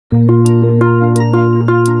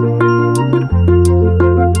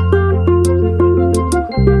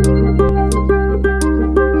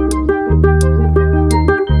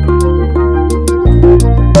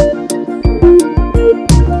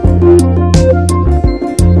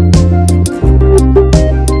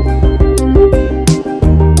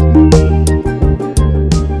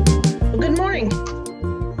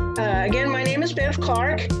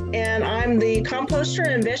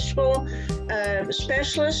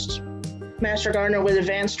specialist, Master Gardener with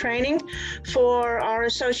advanced training for our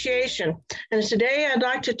association. And today I'd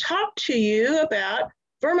like to talk to you about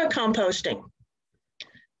vermicomposting.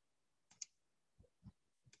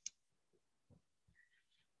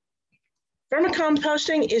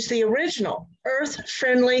 Vermicomposting is the original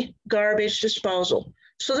earth-friendly garbage disposal.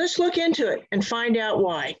 So let's look into it and find out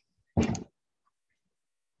why.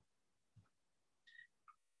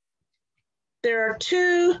 There are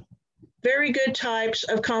two very good types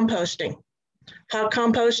of composting: hot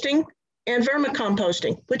composting and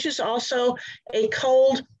vermicomposting, which is also a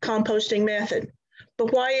cold composting method.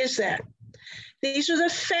 But why is that? These are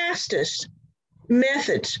the fastest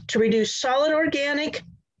methods to reduce solid organic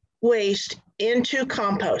waste into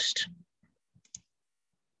compost.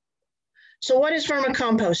 So what is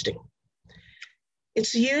vermicomposting?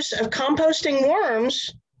 It's the use of composting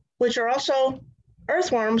worms, which are also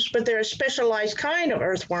earthworms, but they're a specialized kind of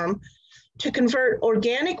earthworm, to convert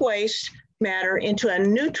organic waste matter into a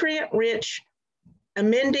nutrient-rich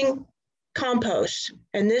amending compost.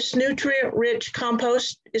 And this nutrient-rich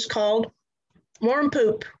compost is called worm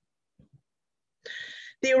poop.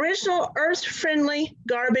 The original earth-friendly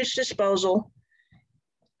garbage disposal,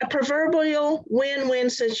 a proverbial win-win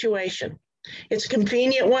situation. It's a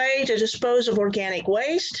convenient way to dispose of organic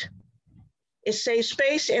waste. It saves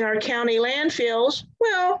space in our county landfills,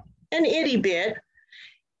 well, an itty bit.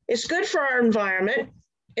 It's good for our environment.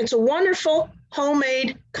 It's a wonderful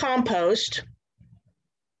homemade compost.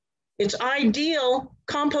 It's ideal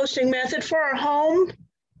composting method for our home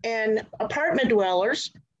and apartment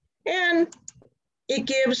dwellers, and it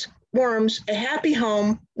gives worms a happy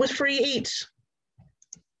home with free eats.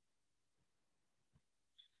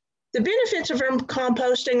 The benefits of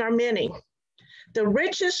vermicomposting are many. The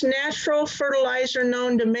richest natural fertilizer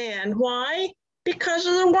known to man. Why? Because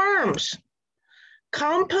of the worms.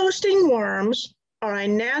 Composting worms are a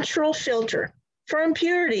natural filter for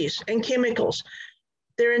impurities and chemicals.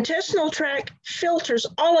 Their intestinal tract filters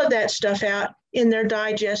all of that stuff out in their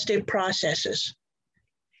digestive processes.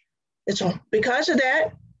 Because of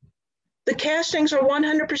that, the castings are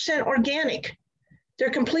 100% organic. They're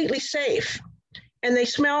completely safe, and they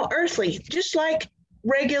smell earthly, just like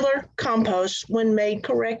regular compost when made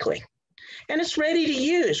correctly. And it's ready to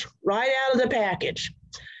use right out of the package.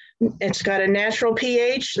 It's got a natural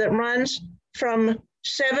pH that runs from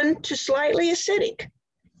 7 to slightly acidic,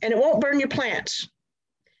 and it won't burn your plants.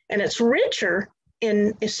 And it's richer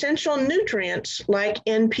in essential nutrients like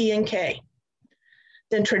N, P, and K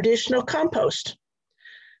than traditional compost.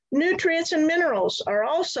 Nutrients and minerals are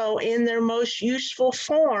also in their most useful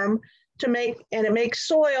form and it makes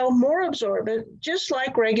soil more absorbent, just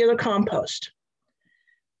like regular compost.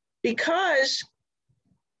 Because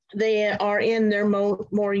they are in their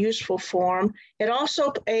more useful form, it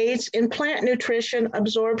also aids in plant nutrition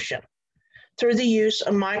absorption through the use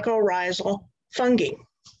of mycorrhizal fungi.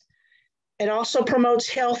 It also promotes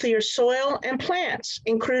healthier soil and plants,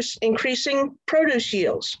 increasing produce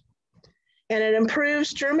yields. And it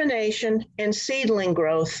improves germination and seedling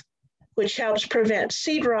growth, which helps prevent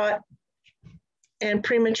seed rot and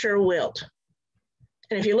premature wilt.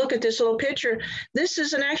 And if you look at this little picture, this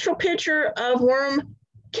is an actual picture of worm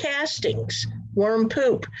castings, worm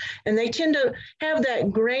poop. And they tend to have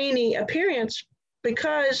that grainy appearance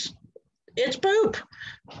because it's poop.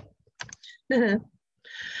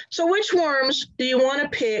 So which worms do you want to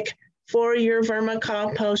pick for your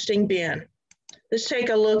vermicomposting bin? Let's take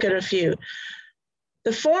a look at a few.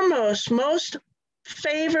 The foremost, most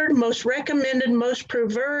favored, most recommended, most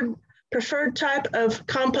preferred type of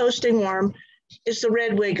composting worm is the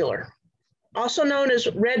red wiggler, also known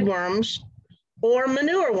as red worms or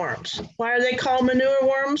manure worms. Why are they called manure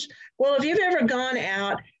worms? Well, if you've ever gone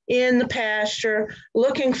out in the pasture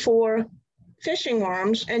looking for fishing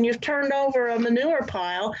worms and you've turned over a manure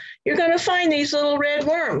pile, you're going to find these little red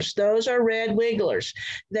worms. Those are red wigglers.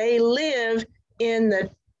 They live in the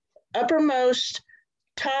uppermost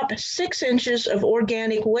top 6 inches of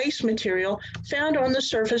organic waste material found on the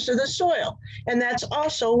surface of the soil. And that's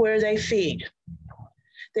also where they feed.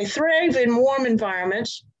 They thrive in warm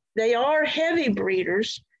environments. They are heavy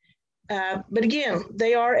breeders, but again,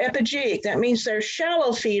 they are epigeic. That means they're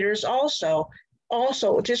shallow feeders also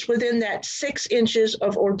just within that 6 inches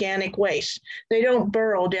of organic waste. They don't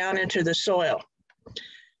burrow down into the soil.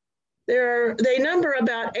 They number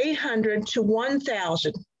about 800 to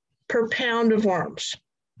 1,000 per pound of worms.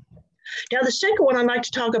 Now, the second one I'd like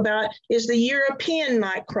to talk about is the European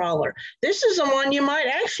nightcrawler. This is the one you might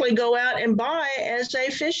actually go out and buy as a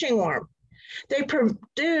fishing worm. They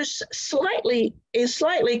produce slightly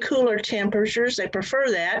cooler temperatures. They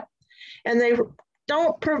prefer that. And they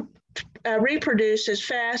don't reproduce as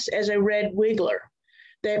fast as a red wiggler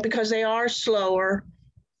because they are slower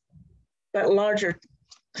but larger.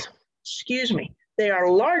 Excuse me. They are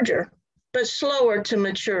larger but slower to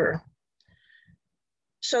mature.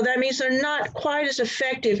 So that means they're not quite as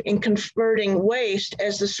effective in converting waste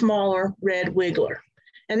as the smaller red wiggler.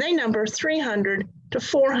 And they number 300 to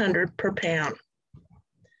 400 per pound.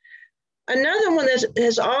 Another one that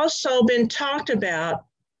has also been talked about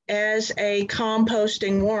as a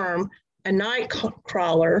composting worm, a night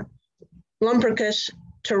crawler, Lumbricus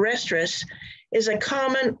terrestris, is a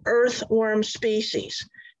common earthworm species.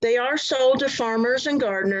 They are sold to farmers and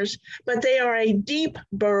gardeners, but they are a deep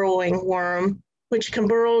burrowing worm, which can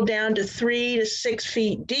burrow down to 3 to 6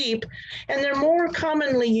 feet deep, and they're more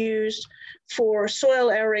commonly used for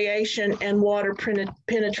soil aeration and water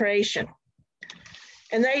penetration.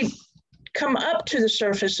 And they come up to the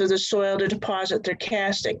surface of the soil to deposit their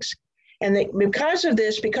castings. And because of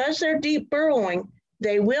this, because they're deep burrowing,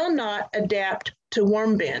 they will not adapt to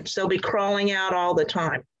worm bins. They'll be crawling out all the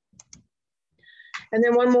time. And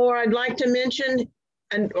then one more I'd like to mention,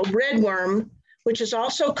 a redworm, which is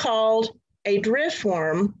also called a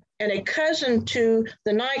driftworm and a cousin to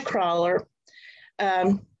the nightcrawler.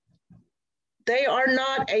 They are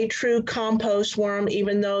not a true compost worm,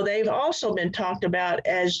 even though they've also been talked about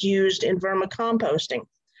as used in vermicomposting.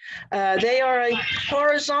 They are a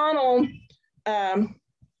horizontal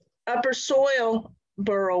upper soil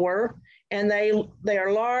burrower, and they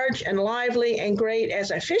are large and lively and great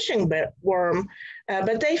as a fishing worm,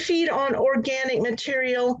 but they feed on organic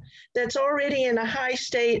material that's already in a high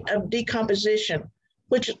state of decomposition,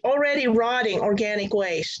 which is already rotting organic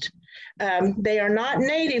waste. They are not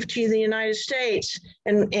native to the United States,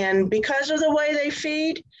 and because of the way they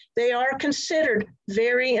feed, they are considered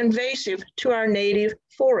very invasive to our native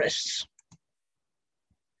forests.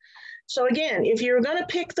 So again, if you're going to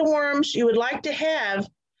pick the worms you would like to have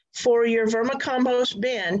for your vermicompost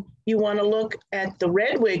bin, you want to look at the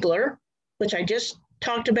red wiggler, which I just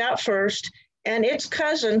talked about first, and its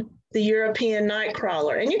cousin, the European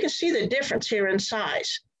nightcrawler. And you can see the difference here in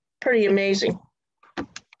size. Pretty amazing.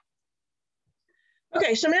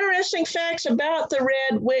 Okay, some interesting facts about the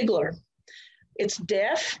red wiggler. It's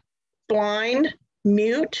deaf, blind,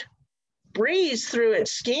 mute, breathes through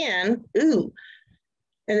its skin, ooh,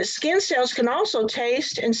 and its skin cells can also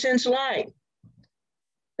taste and sense light.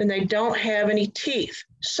 And they don't have any teeth,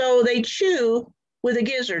 so they chew with a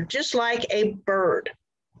gizzard, just like a bird.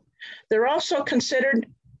 They're also considered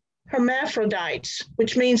hermaphrodites,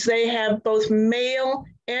 which means they have both male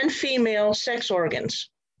and female sex organs,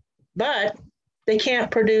 but they can't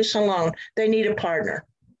produce alone. They need a partner.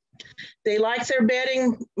 They like their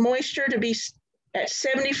bedding moisture to be at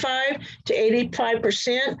 75 to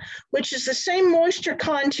 85%, which is the same moisture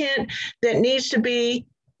content that needs to be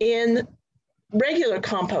in regular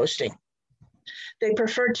composting. They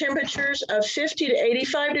prefer temperatures of 50 to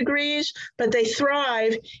 85 degrees, but they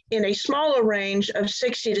thrive in a smaller range of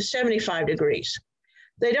 60 to 75 degrees.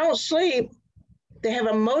 They don't sleep. They have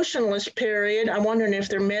a motionless period. I'm wondering if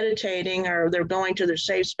they're meditating or they're going to their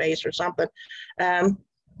safe space or something. And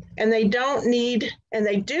they don't need, and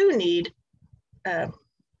they do need,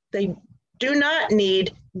 they do not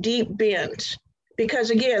need deep bins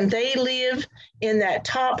because again, they live in that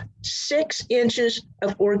top 6 inches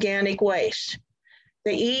of organic waste.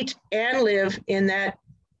 They eat and live in that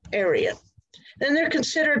area. Then they're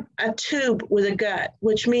considered a tube with a gut,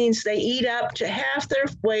 which means they eat up to half their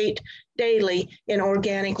weight daily in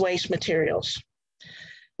organic waste materials.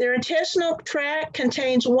 Their intestinal tract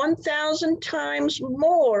contains 1,000 times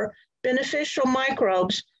more beneficial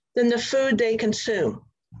microbes than the food they consume.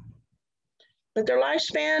 But their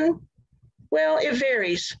lifespan, well, it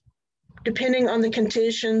varies depending on the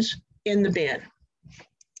conditions in the bin.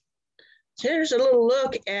 So here's a little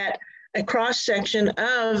look at a cross section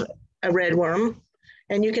of a redworm,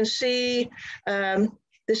 and you can see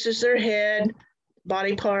this is their head,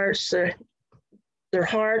 body parts, their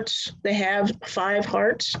hearts. They have 5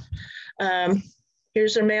 hearts.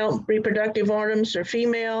 Here's their male reproductive organs, their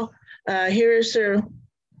female. Here's their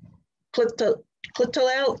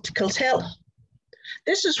clitoral.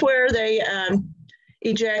 This is where they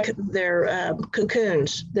eject their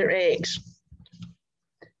cocoons, their eggs,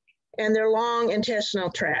 and their long intestinal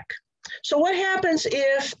tract. So what happens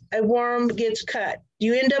if a worm gets cut? Do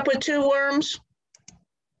you end up with 2 worms?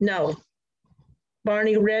 No.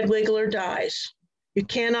 Barney red wiggler dies. You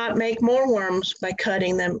cannot make more worms by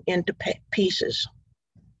cutting them into pieces.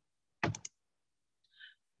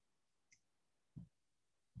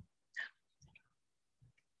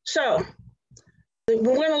 So we're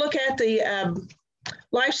going to look at the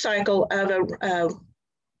life cycle of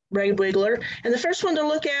red wiggler. And the first one to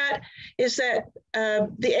look at is that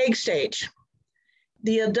the egg stage.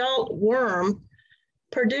 The adult worm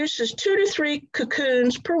produces 2 to 3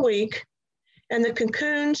 cocoons per week, and the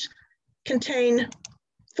cocoons contain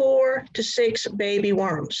 4 to 6 baby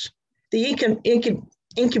worms. The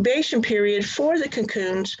incubation period for the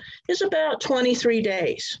cocoons is about 23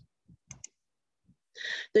 days.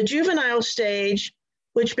 The juvenile stage,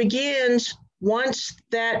 which begins once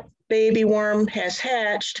that baby worm has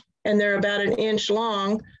hatched and they're about 1 inch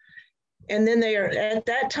long, and then they are, at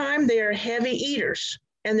that time, they are heavy eaters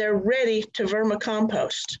and they're ready to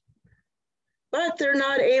vermicompost, but they're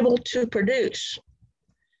not able to produce.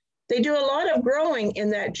 They do a lot of growing in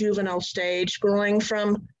that juvenile stage, growing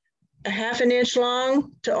from 1/2 inch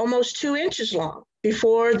long to almost 2 inches long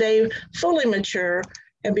before they fully mature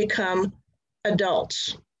and become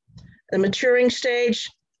adults. The maturing stage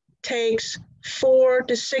takes 40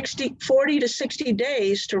 to 60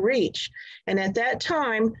 days to reach. And at that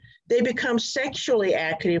time, they become sexually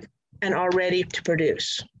active and are ready to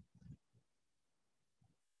produce.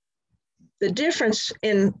 The difference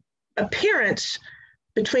in appearance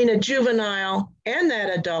between a juvenile and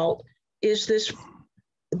that adult is this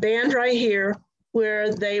band right here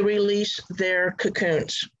where they release their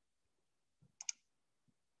cocoons.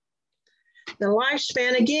 The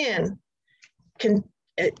lifespan, again, can,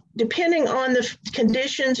 depending on the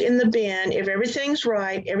conditions in the bin, if everything's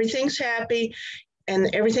right, everything's happy,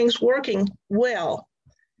 and everything's working well,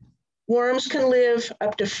 worms can live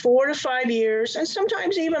up to 4 to 5 years, and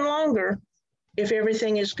sometimes even longer if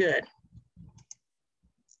everything is good.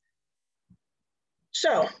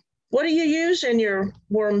 So, what do you use in your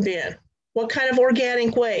worm bin? What kind of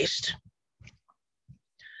organic waste?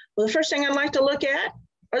 Well, the first thing I'd like to look at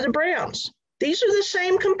are the browns. These are the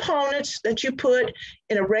same components that you put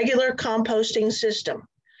in a regular composting system.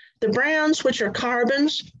 The browns, which are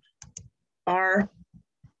carbons, are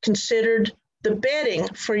considered the bedding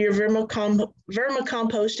for your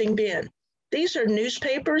vermicomposting bin. These are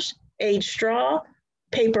newspapers, aged straw,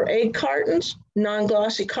 paper egg cartons,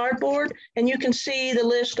 non-glossy cardboard, and you can see the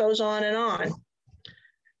list goes on and on.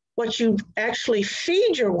 What you actually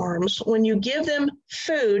feed your worms when you give them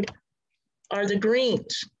food are the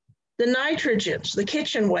greens, the nitrogens, the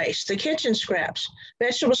kitchen waste, the kitchen scraps,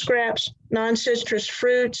 vegetable scraps, non-citrus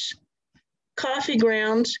fruits, coffee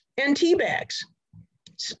grounds, and tea bags,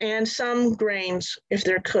 and some grains if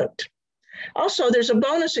they're cooked. Also, there's a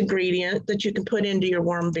bonus ingredient that you can put into your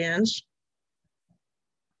worm bins.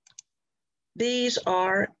 These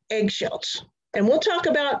are eggshells. And we'll talk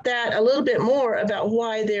about that a little bit more about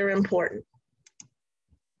why they're important.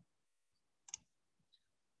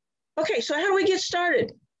 Okay, so how do we get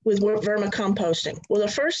started with vermicomposting? Well,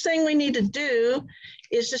 the first thing we need to do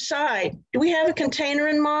is decide, do we have a container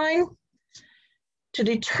in mind? To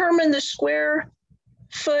determine the square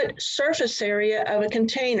foot surface area of a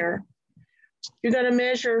container, you're going to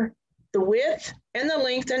measure the width and the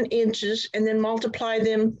length in inches and then multiply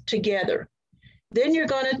them together. Then you're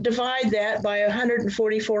going to divide that by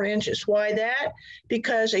 144 inches. Why that?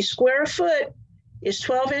 Because a square foot is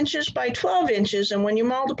 12 inches by 12 inches, and when you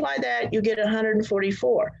multiply that, you get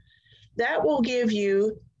 144. That will give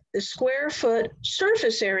you the square foot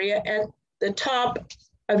surface area at the top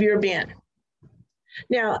of your bin.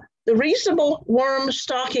 Now, the reasonable worm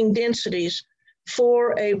stocking densities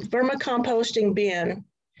for a vermicomposting bin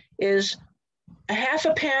is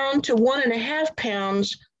 1/2 pound to 1.5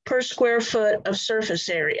 pounds per square foot of surface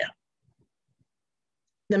area.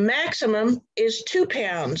 The maximum is 2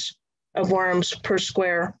 pounds of worms per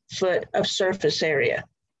square foot of surface area.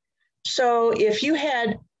 So if you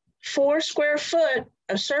had 4 square foot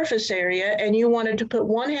of surface area and you wanted to put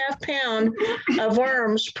 1/2 pound of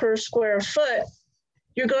worms per square foot,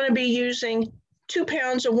 you're going to be using 2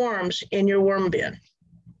 pounds of worms in your worm bin,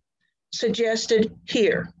 suggested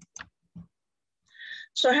here.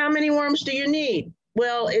 So how many worms do you need?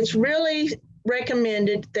 Well, it's really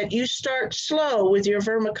recommended that you start slow with your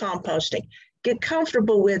vermicomposting. Get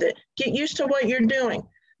comfortable with it. Get used to what you're doing.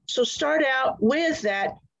 So start out with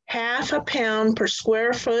that 1/2 pound per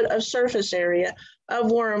square foot of surface area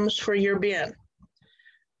of worms for your bin.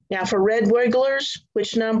 Now for red wigglers,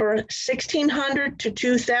 which number 1,600 to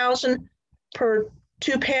 2,000 per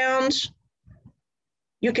 2 pounds,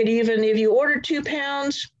 you could even, if you order 2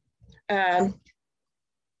 pounds,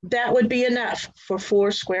 that would be enough for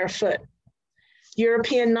 4 square foot.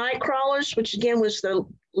 European night crawlers, which again was the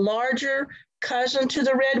larger cousin to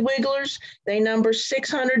the red wigglers, they number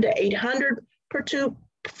 600 to 800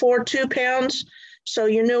 for 2 pounds. So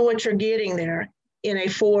you know what you're getting there in a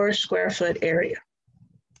 4 square foot area.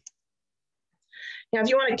 Now, if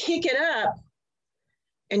you want to kick it up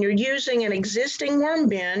and you're using an existing worm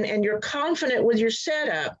bin and you're confident with your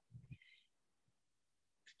setup,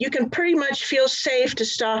 you can pretty much feel safe to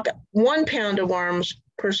stock 1 pound of worms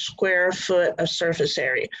per square foot of surface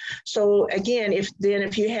area. So again,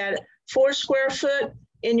 if you had 4 square foot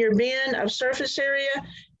in your bin of surface area,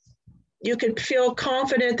 you could feel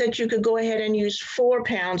confident that you could go ahead and use 4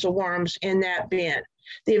 pounds of worms in that bin.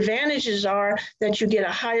 The advantages are that you get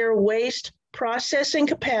a higher waste processing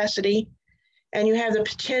capacity and you have the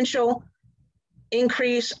potential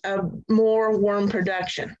increase of more worm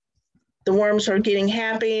production. The worms are getting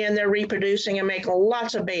happy and they're reproducing and making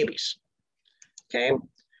lots of babies. Okay.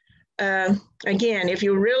 Again, if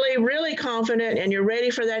you're really, really confident and you're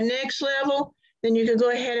ready for that next level, then you can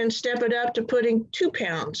go ahead and step it up to putting 2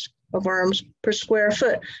 pounds of worms per square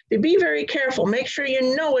foot. But be very careful. Make sure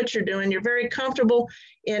you know what you're doing. You're very comfortable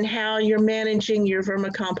in how you're managing your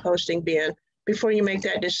vermicomposting bin before you make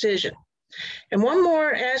that decision. And one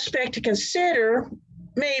more aspect to consider,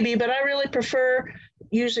 maybe, but I really prefer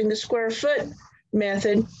using the square foot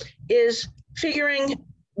method, is figuring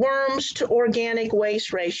worms to organic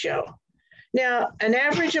waste ratio. Now, an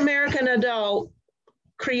average American adult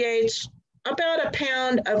creates about 1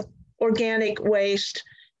 pound of organic waste,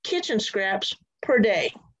 kitchen scraps, per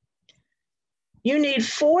day. You need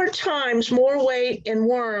 4 times more weight in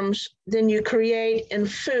worms than you create in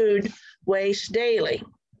food waste daily.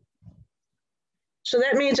 So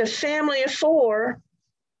that means a family of 4,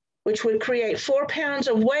 which would create 4 pounds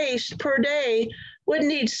of waste per day, would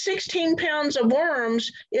need 16 pounds of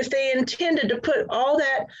worms if they intended to put all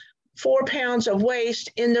that 4 pounds of waste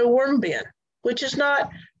in their worm bin, which is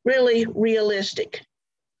not really realistic.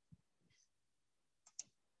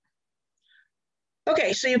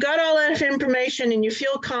 Okay, so you've got all that information and you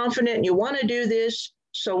feel confident and you want to do this.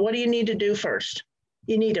 So what do you need to do first?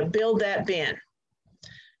 You need to build that bin.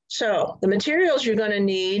 So the materials you're going to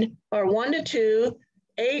need are 1 to 2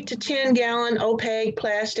 8 to 10 gallon opaque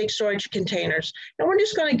plastic storage containers. And we're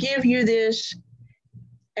just going to give you this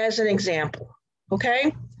as an example,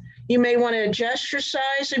 okay? You may want to adjust your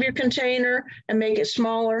size of your container and make it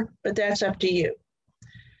smaller, but that's up to you.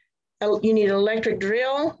 You need an electric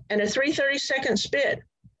drill and a 3/32 spit.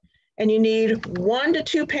 And you need 1 to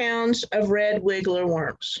 2 pounds of red wiggler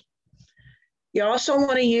worms. You also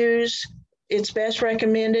want to use, it's best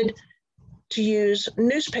recommended to use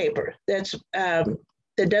newspaper that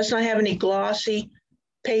does not have any glossy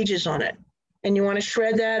pages on it. And you want to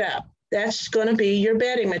shred that up. That's going to be your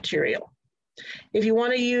bedding material. If you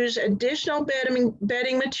want to use additional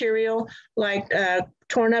bedding material like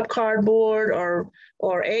torn up cardboard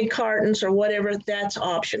or egg cartons or whatever, that's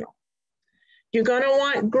optional. You're going to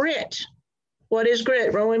want grit. What is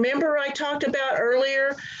grit? Well, remember I talked about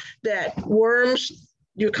earlier that worms,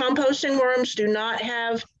 your composting worms do not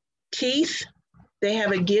have teeth. They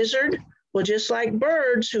have a gizzard. Well, just like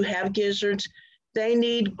birds who have gizzards, they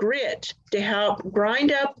need grit to help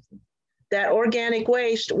grind up that organic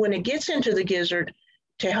waste when it gets into the gizzard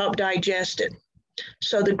to help digest it.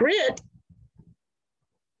 So the grit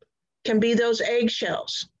can be those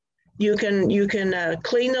eggshells. You can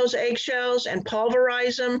clean those eggshells and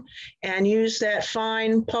pulverize them and use that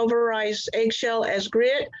fine pulverized eggshell as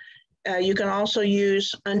grit. You can also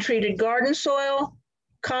use untreated garden soil,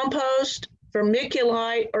 compost,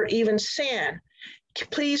 vermiculite, or even sand.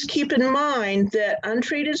 Please keep in mind that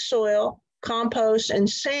untreated soil, compost, and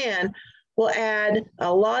sand will add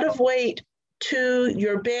a lot of weight to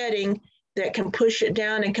your bedding that can push it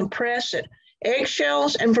down and compress it.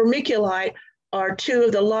 Eggshells and vermiculite are 2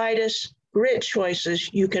 of the lightest grit choices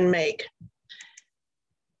you can make.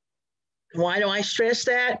 Why do I stress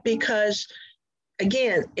that? Because,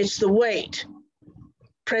 again, it's the weight,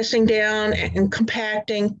 pressing down and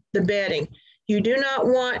compacting the bedding. You do not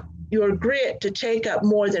want your grit to take up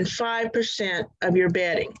more than 5% of your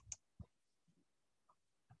bedding.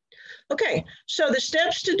 Okay, so the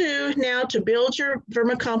steps to do now to build your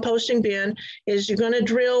vermicomposting bin is you're going to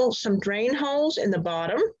drill some drain holes in the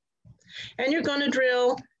bottom, and you're going to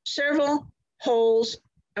drill several holes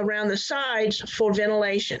around the sides for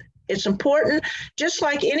ventilation. It's important, just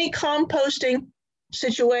like any composting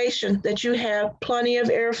situation, that you have plenty of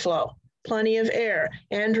airflow, plenty of air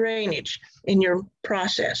and drainage in your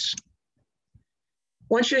process.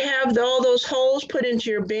 Once you have all those holes put into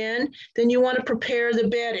your bin, then you want to prepare the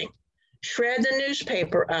bedding. Shred the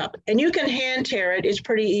newspaper up, and you can hand tear it. It's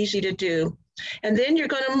pretty easy to do. And then you're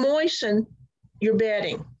going to moisten your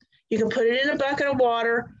bedding. You can put it in a bucket of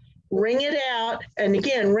water, wring it out, and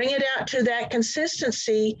again, wring it out to that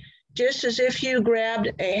consistency, just as if you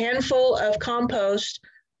grabbed a handful of composting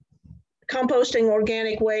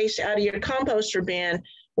organic waste out of your composter bin.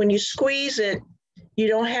 When you squeeze it, you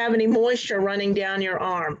don't have any moisture running down your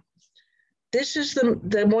arm. This is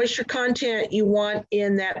the moisture content you want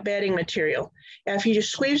in that bedding material. After you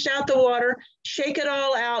just squeeze out the water, shake it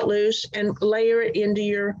all out loose and layer it into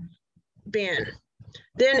your bin.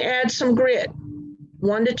 Then add some grit,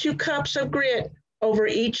 1 to 2 cups of grit over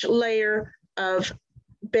each layer of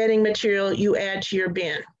bedding material you add to your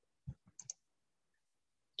bin.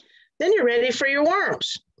 Then you're ready for your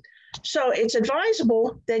worms. So it's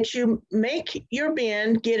advisable that you make your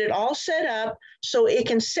bin, get it all set up so it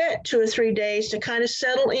can set 2 or 3 days to kind of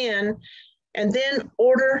settle in, and then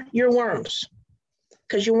order your worms.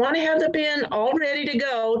 Because you want to have the bin all ready to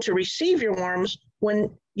go to receive your worms when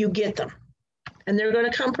you get them. And they're going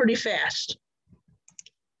to come pretty fast.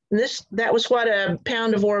 And that was what a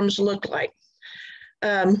pound of worms looked like.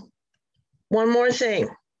 One more thing.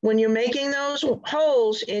 When you're making those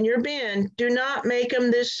holes in your bin, do not make them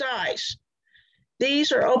this size.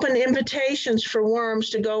 These are open invitations for worms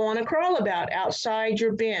to go on a crawlabout outside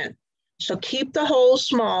your bin. So keep the holes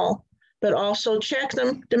small, but also check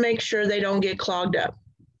them to make sure they don't get clogged up.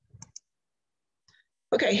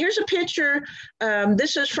 Okay, here's a picture.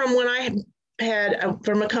 This is from when I had a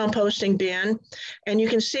vermicomposting bin, and you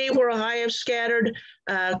can see where I have scattered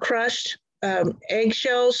crushed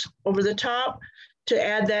eggshells over the top to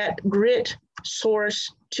add that grit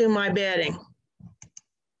source to my bedding.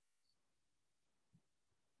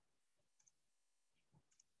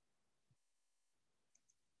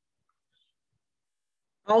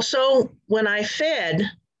 Also, when I fed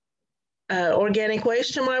organic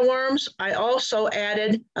waste to my worms, I also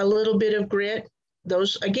added a little bit of grit,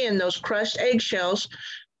 those crushed eggshells,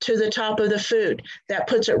 to the top of the food. That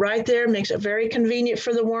puts it right there, makes it very convenient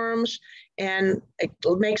for the worms, and it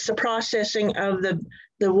makes the processing of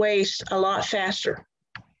the waste a lot faster.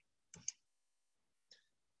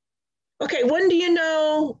 Okay, when do you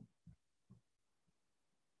know,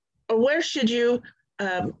 or where should you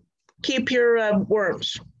keep your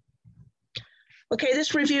worms? Okay,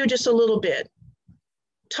 let's review just a little bit.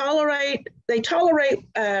 They tolerate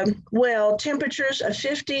well temperatures of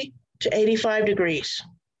 50 to 85 degrees.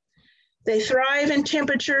 They thrive in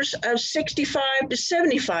temperatures of 65 to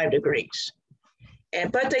 75 degrees.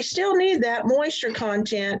 But they still need that moisture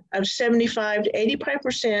content of 75 to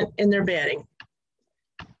 85% in their bedding.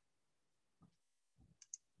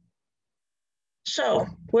 So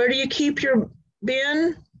where do you keep your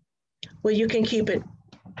bin? Well, you can keep it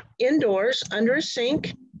indoors, under a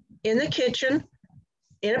sink, in the kitchen,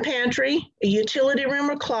 in a pantry, a utility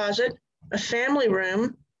room or closet, a family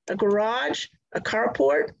room, a garage, a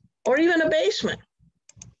carport, or even a basement.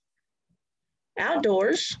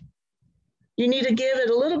 Outdoors, you need to give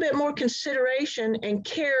it a little bit more consideration and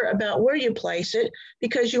care about where you place it,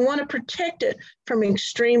 because you want to protect it from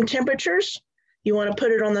extreme temperatures. You want to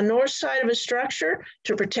put it on the north side of a structure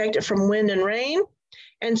to protect it from wind and rain,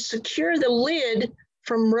 and secure the lid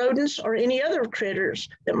from rodents or any other critters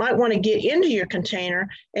that might want to get into your container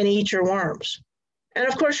and eat your worms. And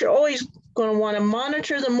of course, you're always going to want to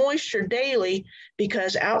monitor the moisture daily,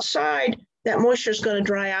 because outside, that moisture is going to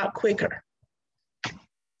dry out quicker.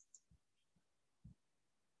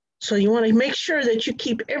 So you want to make sure that you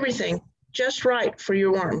keep everything just right for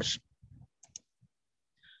your worms.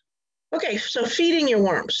 Okay, so feeding your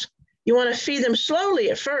worms. You want to feed them slowly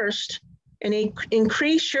at first and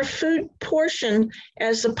increase your food portion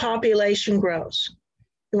as the population grows.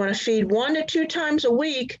 You want to feed 1 to 2 times a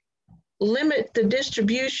week, limit the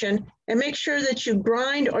distribution, and make sure that you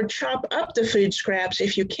grind or chop up the food scraps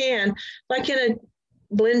if you can, like in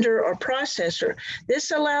a blender or processor.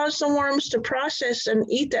 This allows the worms to process and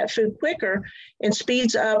eat that food quicker and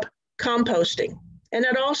speeds up composting. And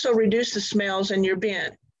it also reduces the smells in your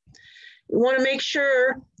bin. You want to make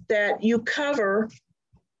sure that you cover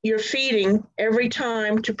your feeding every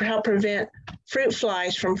time to help prevent fruit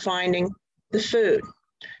flies from finding the food.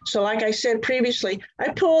 So like I said previously, I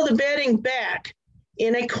pull the bedding back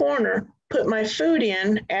in a corner, put my food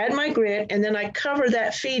in, add my grit, and then I cover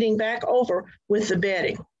that feeding back over with the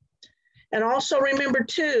bedding. And also remember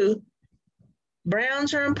too,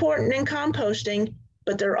 browns are important in composting,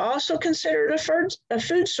 but they're also considered a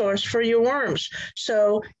food source for your worms.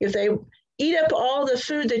 So if they eat up all the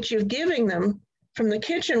food that you've given them from the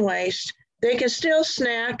kitchen waste, they can still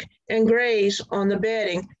snack and graze on the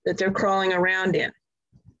bedding that they're crawling around in.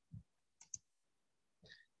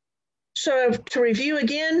 So to review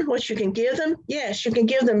again what you can give them, yes, you can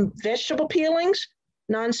give them vegetable peelings,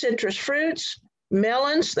 non-citrus fruits,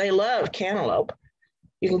 melons, they love cantaloupe.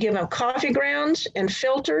 You can give them coffee grounds and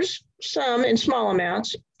filters, some in small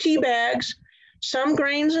amounts, tea bags, some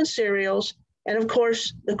grains and cereals, and of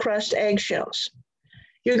course the crushed eggshells.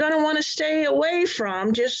 You're going to want to stay away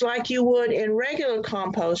from, just like you would in regular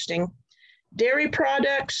composting, dairy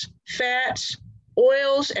products, fats,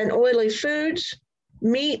 oils and oily foods,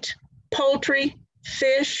 meat, poultry,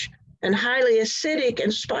 fish, and highly acidic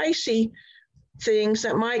and spicy things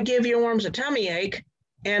that might give your worms a tummy ache.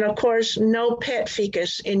 And of course, no pet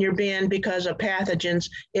fecus in your bin because of pathogens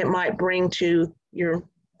it might bring to your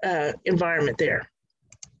environment there.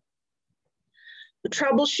 The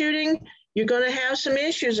troubleshooting, you're going to have some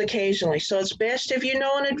issues occasionally. So it's best if you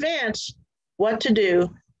know in advance what to do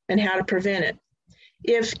and how to prevent it.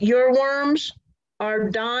 If your worms are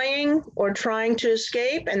dying or trying to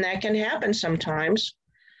escape, and that can happen sometimes,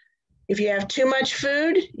 if you have too much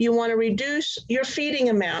food, you want to reduce your feeding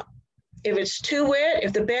amount. If it's too wet,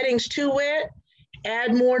 if the bedding's too wet,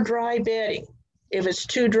 add more dry bedding. If it's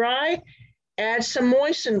too dry, add some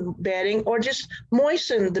moistened bedding or just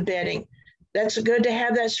moisten the bedding. That's good to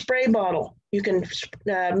have that spray bottle. You can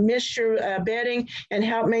mist your bedding and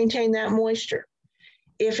help maintain that moisture.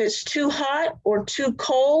 If it's too hot or too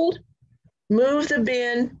cold, move the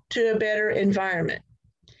bin to a better environment.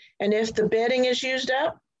 And if the bedding is used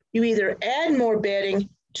up, you either add more bedding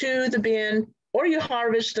to the bin or you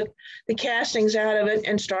harvest the castings out of it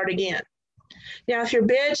and start again. Now, if your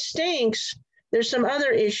bed stinks, there's some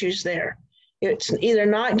other issues there. It's either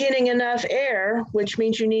not getting enough air, which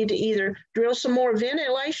means you need to either drill some more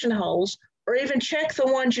ventilation holes or even check the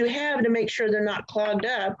ones you have to make sure they're not clogged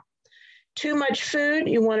up. Too much food,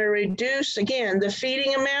 you want to reduce, again, the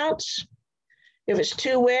feeding amounts. If it's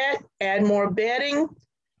too wet, add more bedding.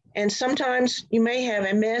 And sometimes you may have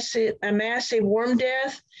a massive worm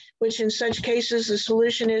death, which in such cases, the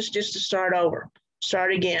solution is just to start over,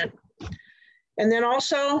 start again. And then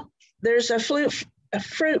also there's a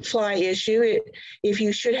fruit fly issue. If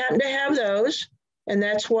you should happen to have those, and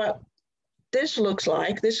that's what this looks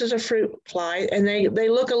like. This is a fruit fly, and they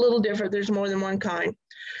look a little different. There's more than one kind.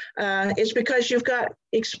 It's because you've got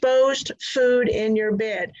exposed food in your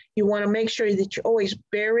bed. You want to make sure that you always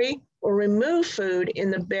bury or remove food in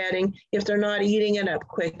the bedding if they're not eating it up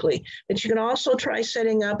quickly. But you can also try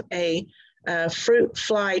setting up a fruit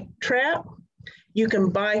fly trap. You can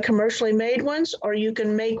buy commercially made ones, or you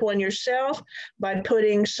can make one yourself by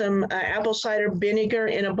putting some apple cider vinegar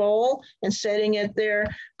in a bowl and setting it there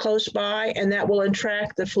close by, and that will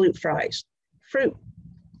attract the fruit flies.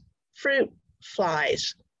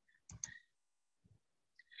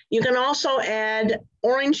 You can also add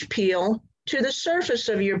orange peel to the surface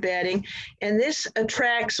of your bedding, and this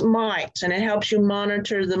attracts mites, and it helps you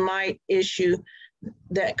monitor the mite issue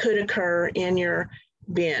that could occur in your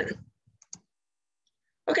bin.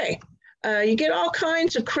 Okay, you get all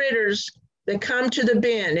kinds of critters that come to the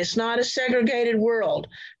bin. It's not a segregated world,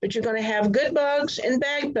 but you're going to have good bugs and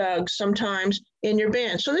bad bugs sometimes in your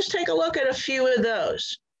bin. So let's take a look at a few of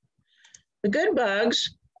those. The good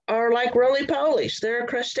bugs are like roly-polies. They're a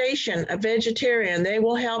crustacean, a vegetarian. They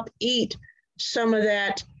will help eat some of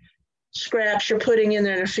that scraps you're putting in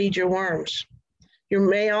there to feed your worms. You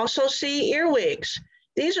may also see earwigs.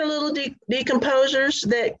 These are little decomposers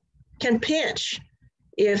that can pinch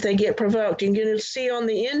if they get provoked. You're going to see on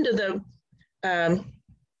the end of the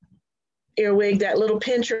earwig that little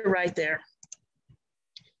pincher right there.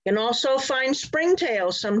 You can also find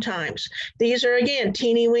springtails sometimes. These are, again,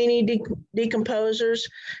 teeny weeny decomposers,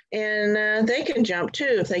 and they can jump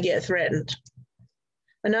too if they get threatened.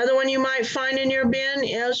 Another one you might find in your bin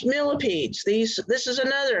is millipedes. This is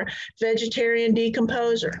another vegetarian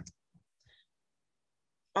decomposer.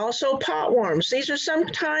 Also potworms. These are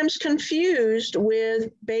sometimes confused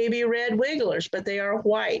with baby red wigglers, but they are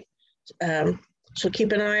white. So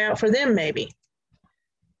keep an eye out for them maybe.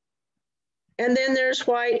 And then there's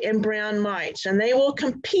white and brown mites, and they will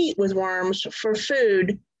compete with worms for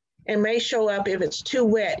food and may show up if it's too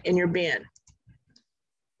wet in your bin.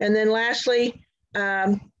 And then lastly,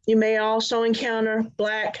 you may also encounter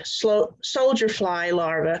black soldier fly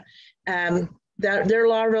larvae. Their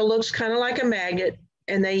larva looks kind of like a maggot,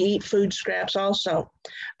 and they eat food scraps also.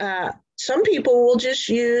 Some people will just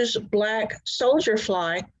use black soldier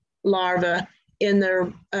fly larvae in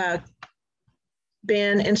their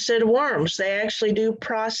bin instead of worms. They actually do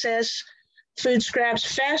process food scraps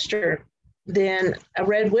faster than a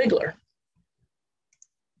red wiggler.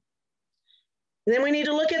 And then we need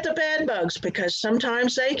to look at the bad bugs because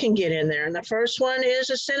sometimes they can get in there. And the first one is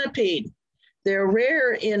a centipede. They're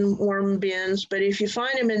rare in worm bins, but if you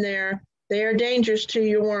find them in there, they are dangerous to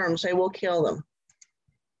your worms. They will kill them.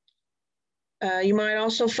 You might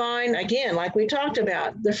also find, again, like we talked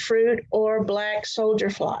about, the fruit or black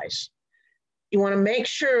soldier flies. You want to make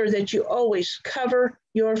sure that you always cover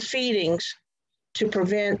your feedings to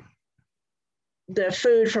prevent the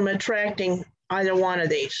food from attracting either one of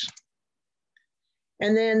these.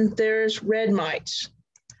 And then there's red mites.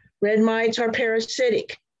 Red mites are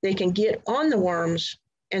parasitic. They can get on the worms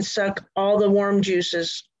and suck all the worm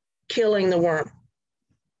juices, killing the worm.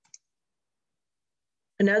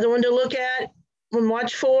 Another one to look at and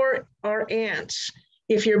watch for are ants.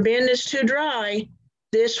 If your bin is too dry,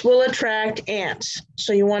 this will attract ants.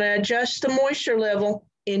 So you want to adjust the moisture level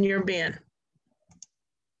in your bin.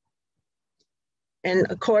 And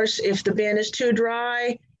of course, if the bin is too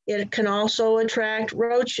dry, it can also attract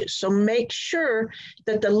roaches. So make sure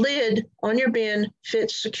that the lid on your bin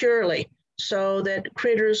fits securely so that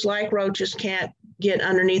critters like roaches can't get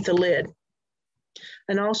underneath the lid.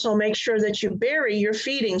 And also make sure that you bury your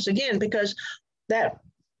feedings again, because that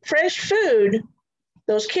fresh food,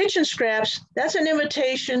 those kitchen scraps, that's an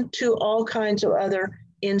invitation to all kinds of other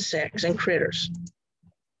insects and critters.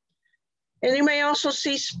 And you may also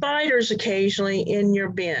see spiders occasionally in your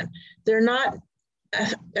bin. They're not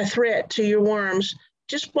a threat to your worms.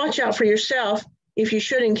 Just watch out for yourself if you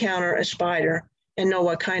should encounter a spider and know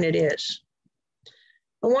what kind it is.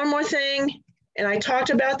 And one more thing, and I talked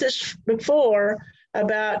about this before,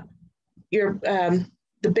 about your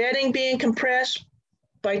the bedding being compressed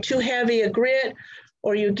by too heavy a grit,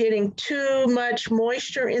 or you're getting too much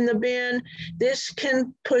moisture in the bin. This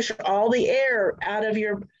can push all the air out of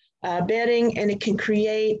your bedding, and it can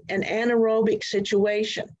create an anaerobic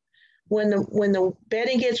situation. When the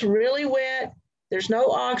bedding gets really wet, there's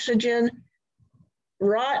no oxygen,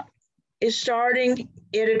 rot is starting,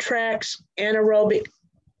 it attracts anaerobic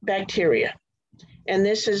bacteria. And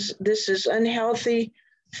this is unhealthy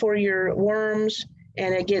for your worms,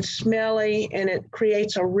 and it gets smelly, and it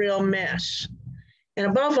creates a real mess. And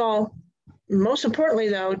above all, most importantly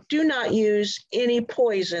though, do not use any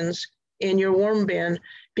poisons in your worm bin,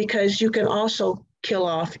 because you can also kill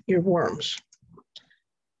off your worms.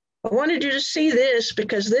 I wanted you to see this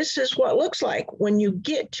because this is what it looks like when you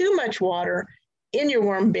get too much water in your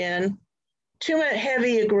worm bin, too much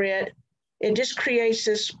heavy grit. It just creates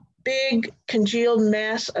this big congealed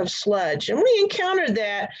mass of sludge. And we encountered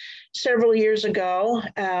that several years ago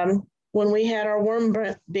when we had our worm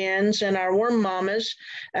bins and our worm mamas.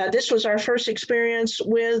 This was our first experience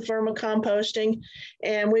with vermicomposting,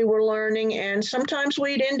 and we were learning, and sometimes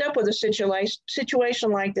we'd end up with a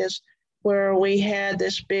situation like this where we had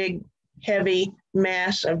this big, heavy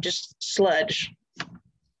mass of just sludge.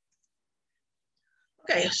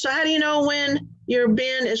 Okay, so how do you know when your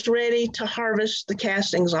bin is ready to harvest the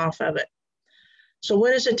castings off of it? So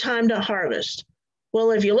when is it time to harvest?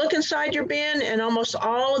 Well, if you look inside your bin and almost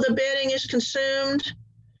all of the bedding is consumed,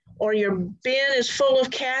 or your bin is full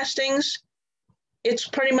of castings, it's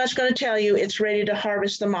pretty much going to tell you it's ready to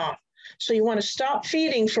harvest them off. So you want to stop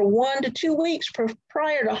feeding for 1 to 2 weeks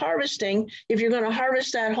prior to harvesting, if you're going to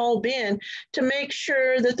harvest that whole bin, to make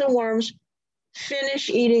sure that the worms finish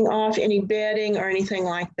eating off any bedding or anything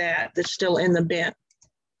like that that's still in the bin.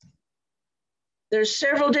 There's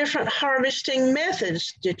several different harvesting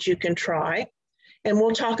methods that you can try, and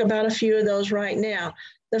we'll talk about a few of those right now.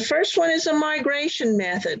 The first one is a migration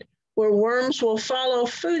method, where worms will follow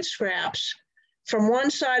food scraps from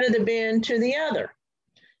one side of the bin to the other.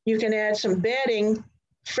 You can add some bedding,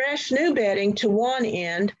 fresh new bedding, to one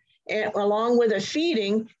end, and along with a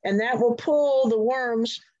feeding, and that will pull the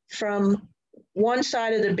worms from one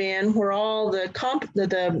side of the bin where all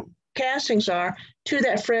the castings are to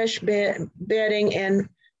that fresh bedding and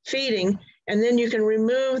feeding, and then you can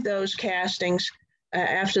remove those castings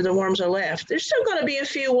after the worms are left. There's still going to be a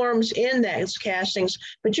few worms in those castings,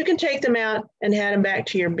 but you can take them out and add them back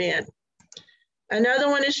to your bin. Another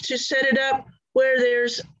one is to set it up where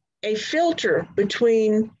there's a filter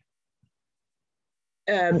between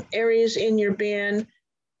areas in your bin,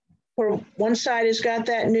 where one side has got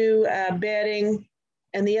that new bedding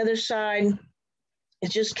and the other side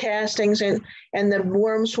is just castings, and the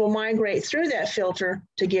worms will migrate through that filter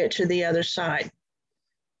to get to the other side.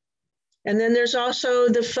 And then there's also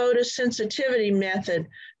the photosensitivity method,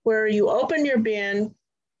 where you open your bin,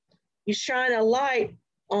 you shine a light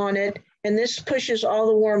on it, and this pushes all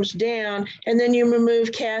the worms down, and then you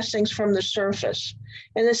remove castings from the surface.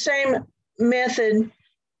 And the same method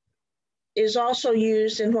is also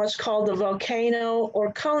used in what's called the volcano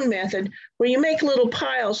or cone method, where you make little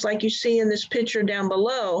piles like you see in this picture down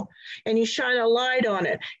below, and you shine a light on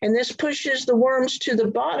it. And this pushes the worms to the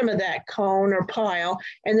bottom of that cone or pile,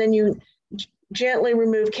 and then you gently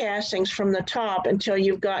remove castings from the top until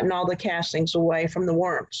you've gotten all the castings away from the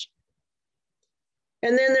worms.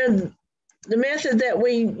 And then the method that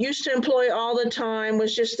we used to employ all the time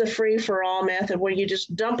was just the free-for-all method, where you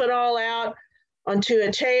just dump it all out onto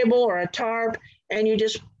a table or a tarp, and you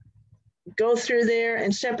just go through there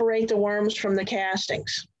and separate the worms from the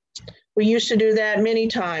castings. We used to do that many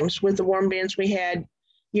times with the worm bins we had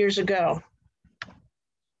years ago.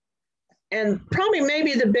 And probably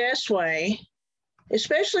maybe the best way,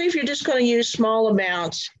 especially if you're just going to use small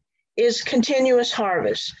amounts, is continuous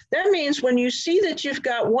harvest. That means when you see that you've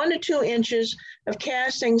got 1 to 2 inches of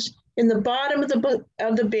castings in the bottom of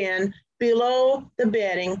the bin below the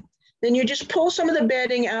bedding, then you just pull some of the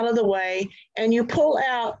bedding out of the way and you pull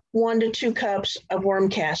out 1 to 2 cups of worm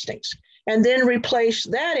castings, and then replace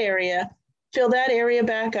that area, fill that area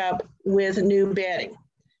back up with new bedding.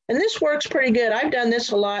 And this works pretty good. I've done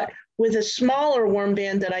this a lot with a smaller worm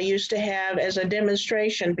bin that I used to have as a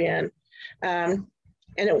demonstration bin. And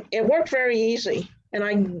it worked very easy. And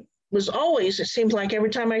I was always, it seems like every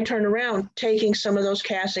time I turned around, taking some of those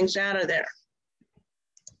castings out of there.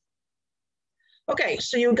 Okay,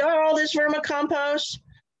 so you've got all this vermicompost.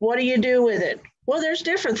 What do you do with it? Well, there's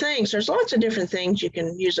different things. There's lots of different things you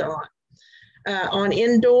can use it on. On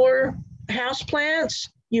indoor house plants,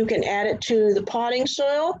 you can add it to the potting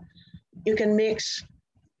soil. You can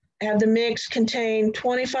have the mix contain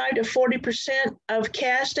 25 to 40% of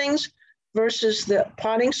castings versus the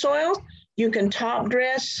potting soil. You can top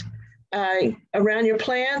dress around your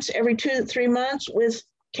plants every 2 to 3 months with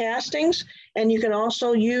castings, and you can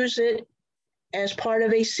also use it as part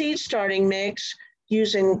of a seed starting mix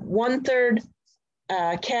using 1/3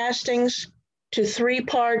 castings to 3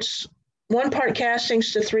 parts, 1 part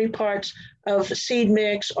castings to 3 parts of seed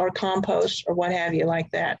mix or compost or what have you like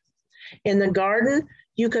that. In the garden,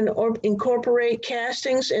 you can incorporate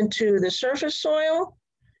castings into the surface soil.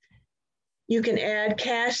 You can add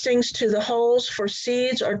castings to the holes for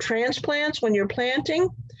seeds or transplants when you're planting.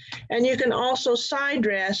 And you can also side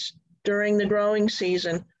dress during the growing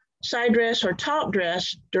season, side dress or top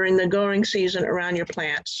dress during the growing season around your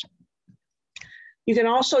plants. You can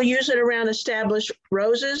also use it around established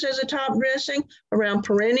roses as a top dressing, around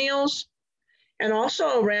perennials, and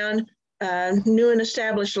also around new and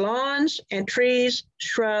established lawns and trees,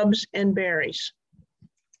 shrubs, and berries.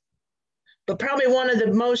 But probably one of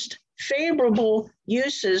the most favorable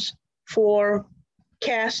uses for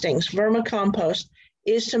castings, vermicompost,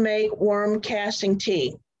 is to make worm casting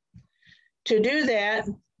tea. To do that,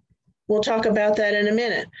 we'll talk about that in a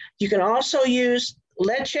minute. You can also use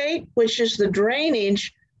leachate, which is the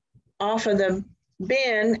drainage off of the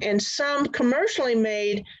bin, and some commercially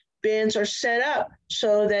made bins are set up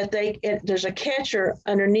so that there's a catcher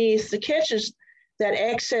underneath the catches that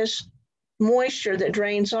excess moisture that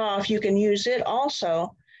drains off. You can use it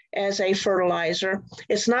also as a fertilizer.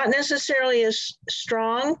 It's not necessarily as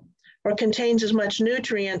strong or contains as much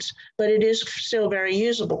nutrients, but it is still very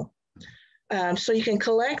usable. So you can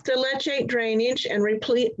collect the leachate drainage and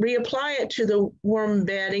reapply it to the worm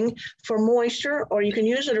bedding for moisture, or you can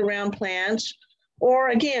use it around plants. Or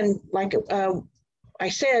again, like I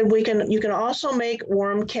said, you can also make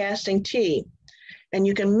worm casting tea, and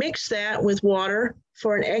you can mix that with water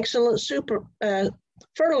for an excellent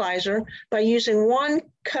fertilizer by using 1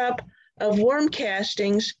 cup of worm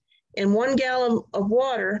castings in 1 gallon of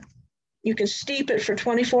water. You can steep it for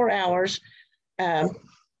 24 hours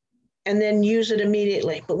and then use it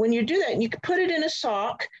immediately. But when you do that, you can put it in a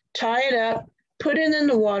sock, tie it up, put it in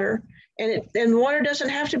the water, and the water doesn't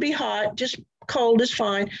have to be hot, just cold is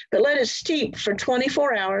fine, but let it steep for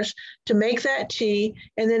 24 hours to make that tea,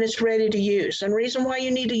 and then it's ready to use. And the reason why you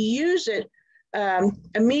need to use it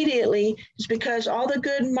immediately is because all the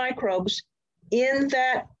good microbes in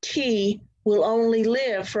that tea will only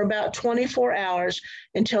live for about 24 hours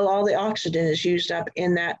until all the oxygen is used up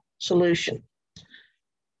in that solution.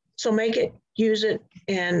 So make it, use it,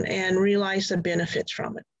 and realize the benefits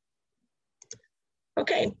from it.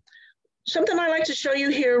 Okay, something I like to show you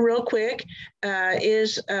here real quick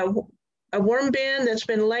is a worm bin that's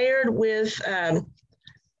been layered with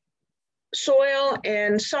soil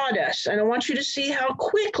and sawdust. And I want you to see how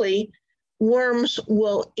quickly worms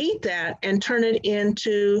will eat that and turn it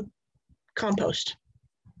into compost.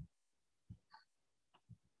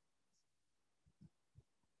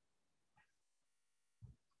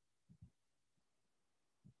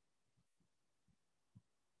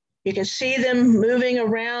 You can see them moving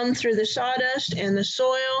around through the sawdust and the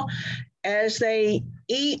soil as they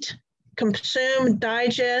eat, consume,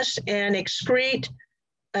 digest, and excrete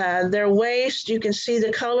their waste. You can see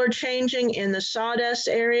the color changing in the sawdust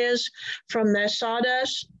areas from the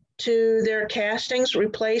sawdust to their castings,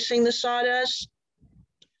 replacing the sawdust.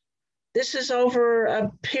 This is over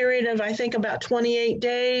a period of, I think, about 28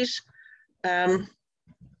 days.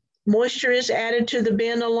 Moisture is added to the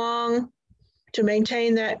bin along to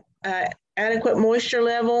maintain that adequate moisture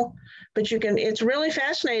level, but it's really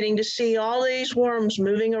fascinating to see all these worms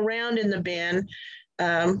moving around in the bin,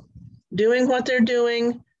 doing what they're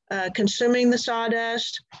doing, consuming the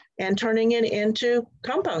sawdust and turning it into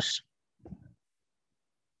compost.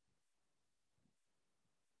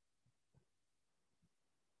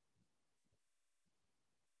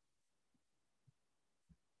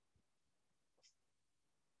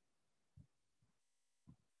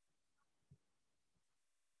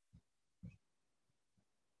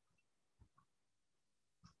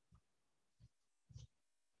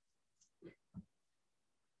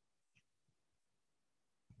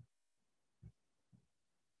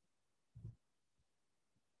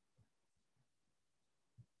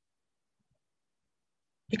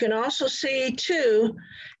 You can also see too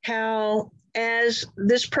how as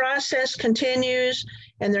this process continues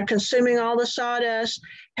and they're consuming all the sawdust,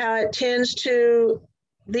 how it tends to,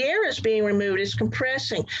 the air is being removed, it's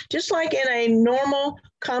compressing. Just like in a normal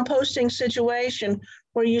composting situation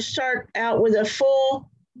where you start out with a full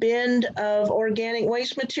bin of organic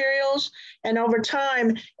waste materials, and over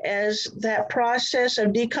time, as that process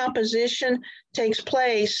of decomposition takes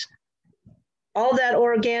place, all that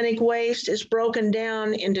organic waste is broken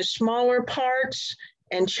down into smaller parts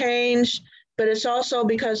and changed, but it's also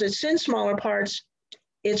because it's in smaller parts,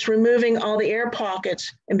 it's removing all the air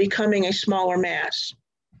pockets and becoming a smaller mass.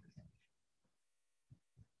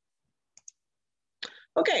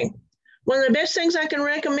 Okay, one of the best things I can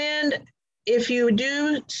recommend if you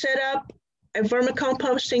do set up a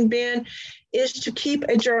vermicomposting bin is to keep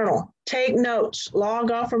a journal. Take notes, log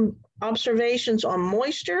off from observations on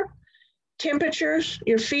moisture, temperatures,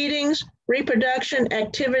 your feedings, reproduction,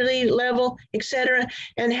 activity level, etc.,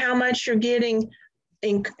 and how much you're getting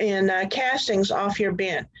in castings off your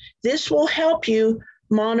bin. This will help you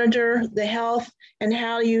monitor the health and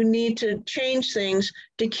how you need to change things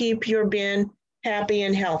to keep your bin happy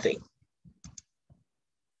and healthy.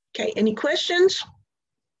 Okay, any questions?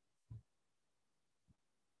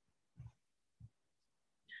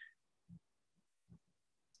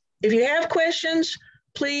 If you have questions,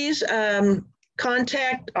 please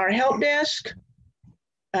contact our help desk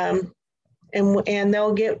and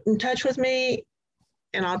they'll get in touch with me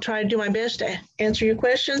and I'll try to do my best to answer your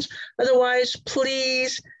questions. Otherwise,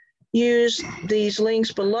 please use these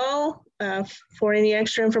links below for any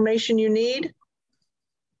extra information you need.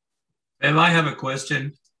 Bev, I have a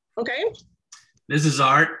question. Okay. This is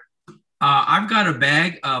Art. I've got a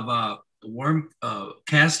bag of worm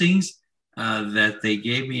castings that they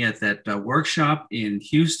gave me at that workshop in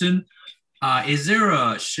Houston. Is there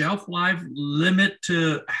a shelf life limit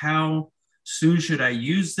to how soon should I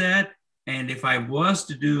use that? And if I was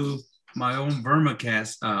to do my own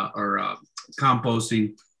vermicast or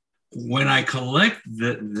composting, when I collect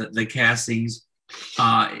the castings,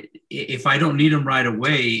 if I don't need them right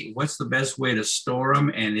away, what's the best way to store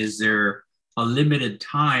them? And is there a limited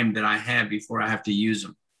time that I have before I have to use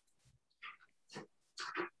them?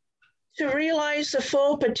 To realize the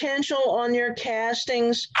full potential on your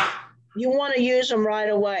castings, you want to use them right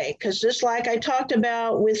away, because just like I talked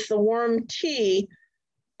about with the worm tea,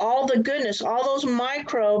 all the goodness, all those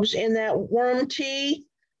microbes in that worm tea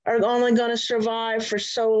are only going to survive for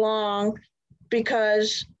so long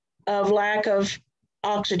because of lack of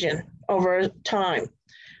oxygen over time.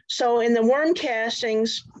 So in the worm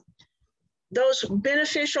castings, those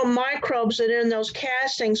beneficial microbes that are in those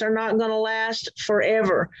castings are not going to last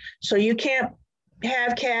forever. So you can't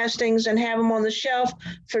have castings and have them on the shelf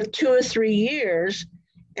for 2 or 3 years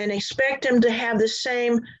and expect them to have the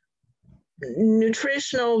same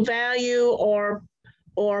nutritional value or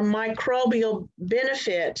microbial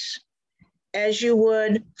benefits as you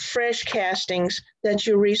would fresh castings that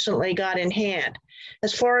you recently got in hand.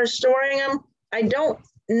 As far as storing them, I don't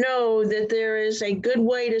know that there is a good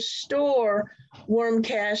way to store worm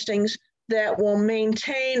castings that will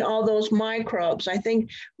maintain all those microbes. I think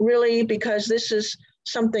really because this is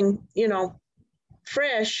something, you know,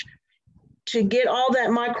 fresh, to get all that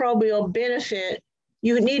microbial benefit,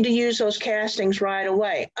 you need to use those castings right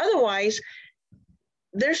away. Otherwise,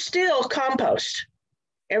 they're still compost.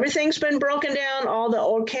 Everything's been broken down, all the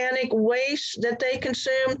organic waste that they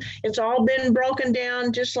consume, it's all been broken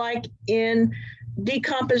down just like in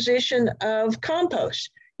decomposition of compost.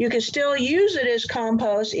 You can still use it as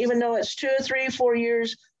compost, even though it's 2 or 3, 4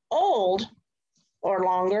 years old or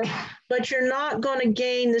longer, but you're not going to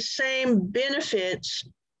gain the same benefits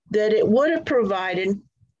that it would have provided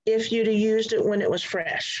if you'd have used it when it was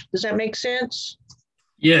fresh. Does that make sense?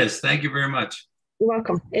 Yes, thank you very much. You're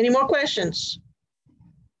welcome. Any more questions?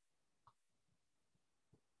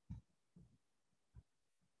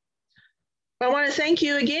 I want to thank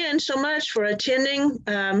you again so much for attending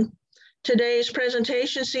today's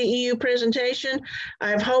presentation, CEU presentation.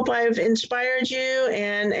 I hope I've inspired you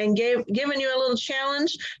and given you a little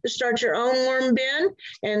challenge to start your own worm bin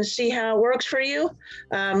and see how it works for you.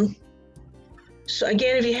 So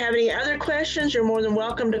again, if you have any other questions, you're more than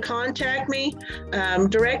welcome to contact me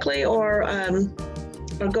directly or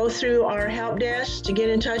go through our help desk to get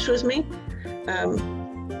in touch with me.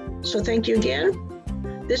 So thank you again.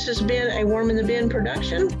 This has been a Worm in the Bin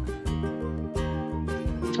production.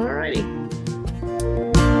 All righty.